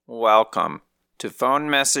welcome to Phone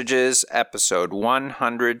Messages, episode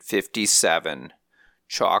 157,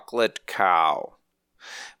 Chocolate Cow.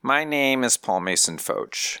 My name is Paul Mason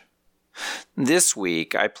Foch. This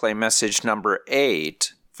week, I play message number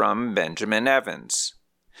 8 from Benjamin Evans.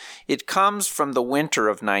 It comes from the winter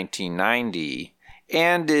of 1990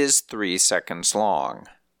 and is 3 seconds long.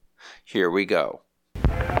 Here we go.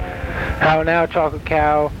 How now, Chocolate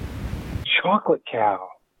Cow? Chocolate Cow.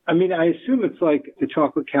 I mean, I assume it's like the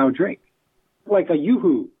Chocolate Cow drink, like a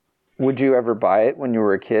Yoo-hoo. Would you ever buy it when you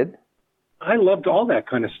were a kid? I loved all that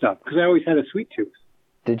kind of stuff because I always had a sweet tooth.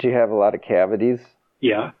 Did you have a lot of cavities?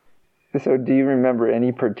 Yeah. So do you remember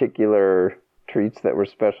any particular treats that were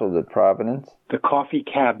special to Providence? The coffee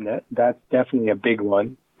cabinet, that's definitely a big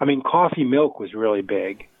one. I mean, coffee milk was really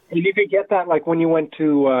big. And you could get that like when you went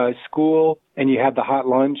to school and you had the hot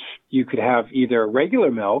lunch, you could have either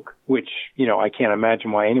regular milk, which, I can't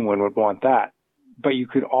imagine why anyone would want that. But you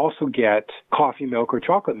could also get coffee milk or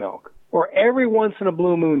chocolate milk. Or every once in a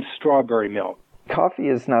blue moon, strawberry milk. Coffee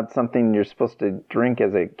is not something you're supposed to drink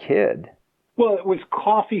as a kid. Well, it was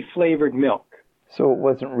coffee-flavored milk. So it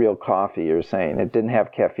wasn't real coffee, you're saying? It didn't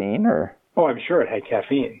have caffeine, or? Oh, I'm sure it had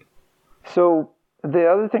caffeine. So the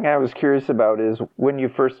other thing I was curious about is when you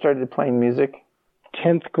first started playing music?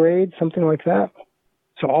 10th grade, something like that.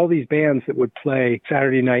 So all these bands that would play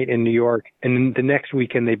Saturday night in New York, and then the next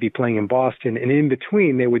weekend they'd be playing in Boston, and in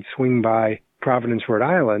between they would swing by Providence, Rhode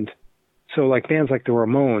Island. So like bands like the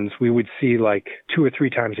Ramones, we would see like 2 or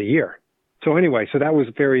 3 times a year. So anyway, so that was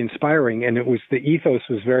very inspiring, and the ethos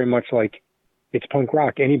was very much like, it's punk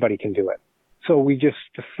rock, anybody can do it. So we just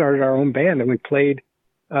started our own band, and we played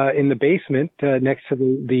in the basement next to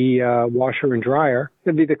the washer and dryer.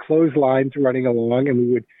 There'd be the clotheslines running along, and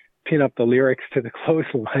we would pin up the lyrics to the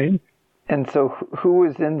clothesline. And so who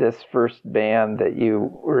was in this first band that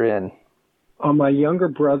you were in? My younger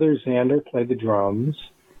brother, Xander, played the drums.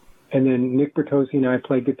 And then Nick Bertozzi and I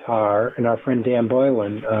played guitar, and our friend Dan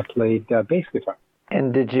Boylan played bass guitar.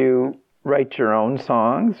 And did you write your own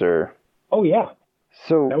songs, or? Oh, yeah.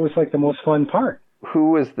 So that was like the most fun part.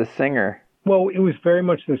 Who was the singer? Well, it was very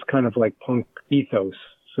much this kind of like punk ethos.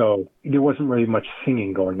 So there wasn't really much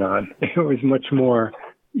singing going on. It was much more,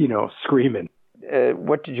 screaming.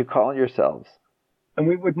 What did you call yourselves? And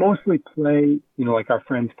we would mostly play, like our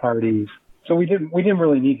friends' parties. So we didn't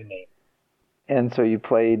really need a name. And so you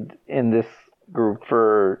played in this group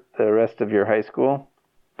for the rest of your high school?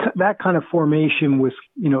 That kind of formation was,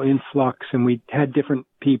 in flux, and we had different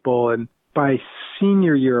people. And by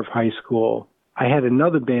senior year of high school, I had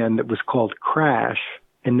another band that was called Crash,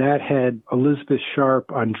 and that had Elizabeth Sharp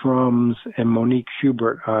on drums and Monique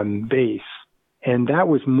Schubert on bass. And that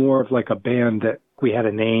was more of like a band that we had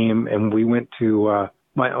a name, and we went to,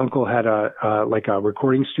 my uncle had a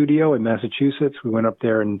recording studio in Massachusetts. We went up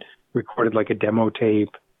there and recorded like a demo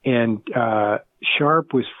tape. And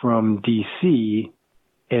Sharp was from D.C.,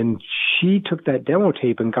 and she took that demo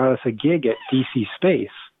tape and got us a gig at DC Space.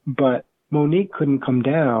 But Monique couldn't come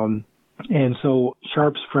down, and so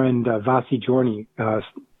Sharp's friend Vasi Jorni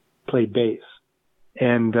played bass.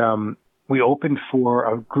 And we opened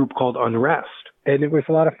for a group called Unrest, and it was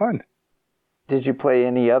a lot of fun. Did you play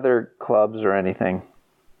any other clubs or anything?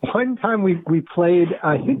 One time we played,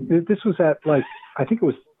 I think this was I think it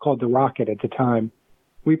was called The Rocket at the time.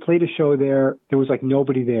 We played a show there. There was like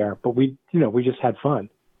nobody there, but we just had fun.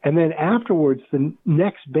 And then afterwards, the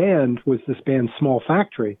next band was this band Small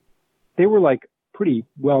Factory. They were like pretty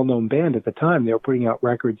well-known band at the time. They were putting out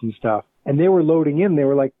records and stuff. And they were loading in. They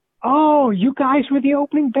were like, "Oh, you guys were the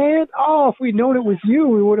opening band? Oh, if we'd known it was you,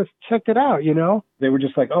 we would have checked it out, They were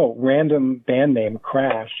just like, oh, random band name,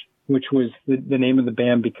 Crash, which was the name of the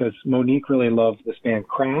band because Monique really loved this band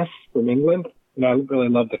Crash from England, and I really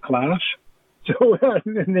loved The Clash. So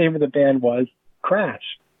the name of the band was Crash.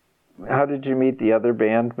 How did you meet the other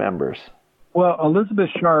band members? Well, Elizabeth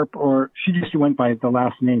Sharp, or she just went by the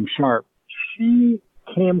last name Sharp, she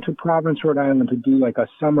came to Providence, Rhode Island to do like a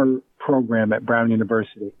summer program at Brown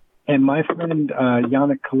University. And my friend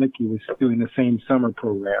Yannick Kalicki was doing the same summer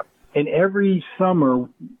program. And every summer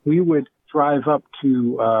we would drive up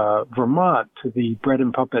to Vermont to the Bread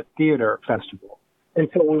and Puppet Theater Festival. And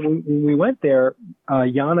so when we went there,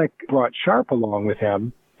 Yannick brought Sharp along with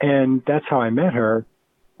him, and that's how I met her.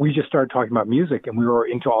 We just started talking about music, and we were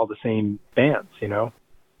into all the same bands,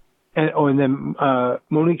 And then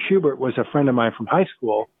Monique Schubert was a friend of mine from high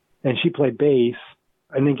school, and she played bass.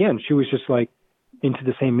 And again, she was just like into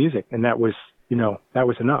the same music, and that was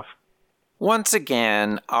enough. Once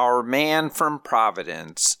again, our man from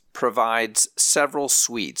Providence provides several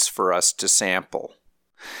sweets for us to sample.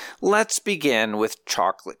 Let's begin with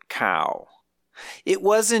Chocolate Cow. It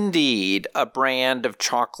was indeed a brand of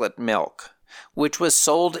chocolate milk, which was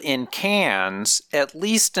sold in cans at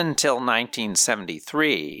least until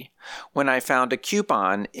 1973, when I found a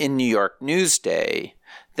coupon in New York Newsday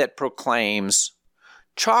that proclaims,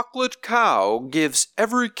 "Chocolate Cow gives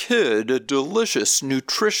every kid a delicious,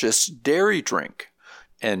 nutritious dairy drink,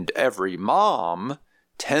 and every mom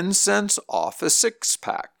 10 cents off a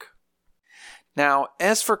 6-pack." Now,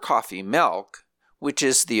 as for coffee milk, which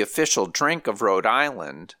is the official drink of Rhode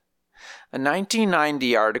Island, a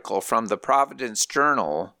 1990 article from the Providence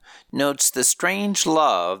Journal notes the strange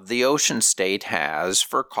love the ocean state has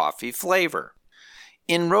for coffee flavor.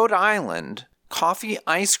 In Rhode Island, coffee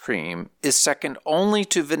ice cream is second only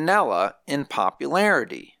to vanilla in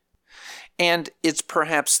popularity, and it's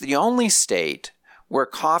perhaps the only state where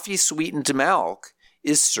coffee-sweetened milk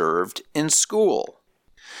is served in school.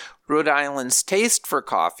 Rhode Island's taste for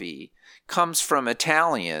coffee comes from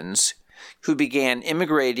Italians who began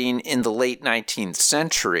immigrating in the late 19th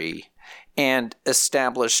century and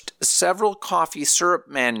established several coffee syrup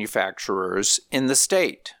manufacturers in the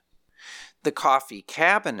state. The coffee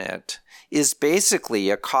cabinet is basically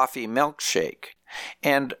a coffee milkshake,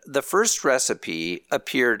 and the first recipe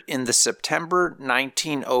appeared in the September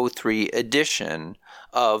 1903 edition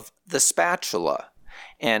of The Spatula,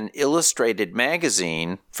 an illustrated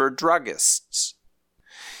magazine for druggists.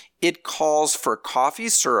 It calls for coffee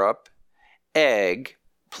syrup, egg,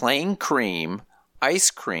 plain cream,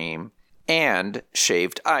 ice cream, and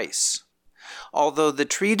shaved ice. Although the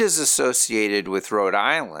treat is associated with Rhode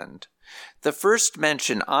Island, the first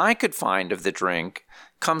mention I could find of the drink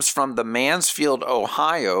comes from the Mansfield,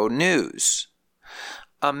 Ohio News.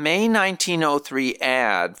 A May 1903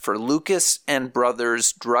 ad for Lucas and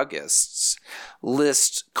Brothers Druggists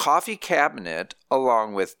lists coffee cabinet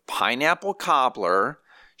along with pineapple cobbler,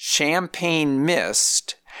 champagne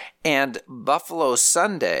mist, and buffalo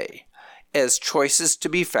sundae as choices to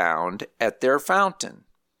be found at their fountain.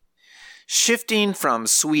 Shifting from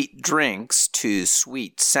sweet drinks to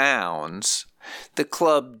sweet sounds, the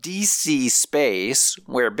club DC Space,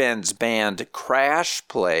 where Ben's band Crash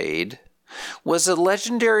played, was a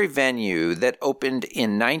legendary venue that opened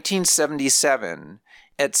in 1977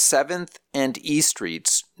 at 7th and E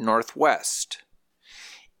Streets Northwest.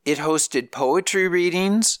 It hosted poetry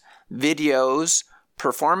readings, videos,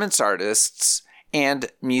 performance artists, and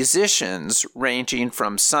musicians ranging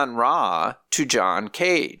from Sun Ra to John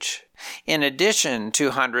Cage, in addition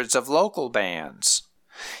to hundreds of local bands.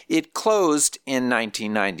 It closed in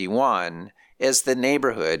 1991 as the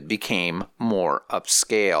neighborhood became more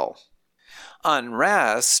upscale.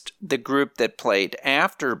 Unrest, the group that played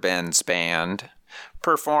after Ben's band,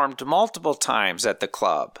 performed multiple times at the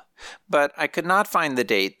club, but I could not find the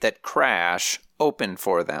date that Crash opened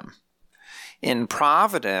for them. In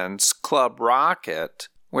Providence, Club Rocket,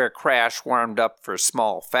 where Crash warmed up for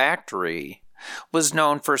Small Factory, was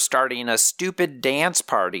known for starting a stupid dance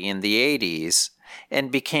party in the 80s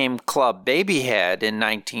and became Club Babyhead in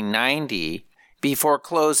 1990 before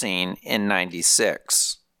closing in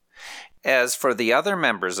 96. As for the other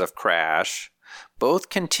members of Crash, both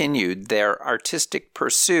continued their artistic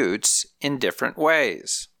pursuits in different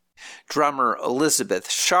ways. Drummer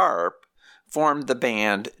Elizabeth Sharp formed the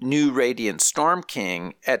band New Radiant Storm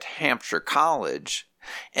King at Hampshire College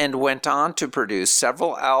and went on to produce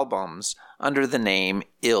several albums under the name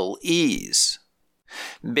Ill Ease.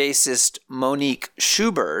 Bassist Monique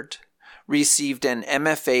Schubert received an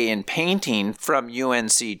MFA in painting from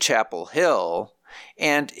UNC Chapel Hill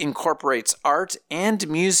and incorporates art and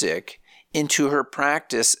music into her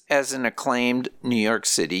practice as an acclaimed New York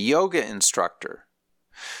City yoga instructor.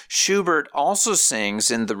 Schubert also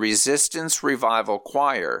sings in the Resistance Revival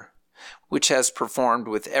Choir, which has performed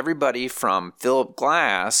with everybody from Philip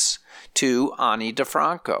Glass to Ani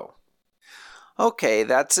DeFranco. Okay,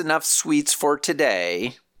 that's enough sweets for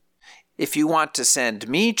today. If you want to send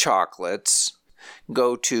me chocolates,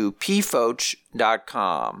 go to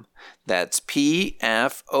pfoch.com. That's pfotsch.com.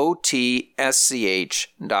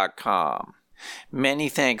 Many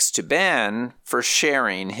thanks to Ben for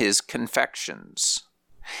sharing his confections.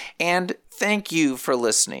 And thank you for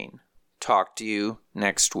listening. Talk to you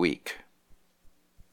next week.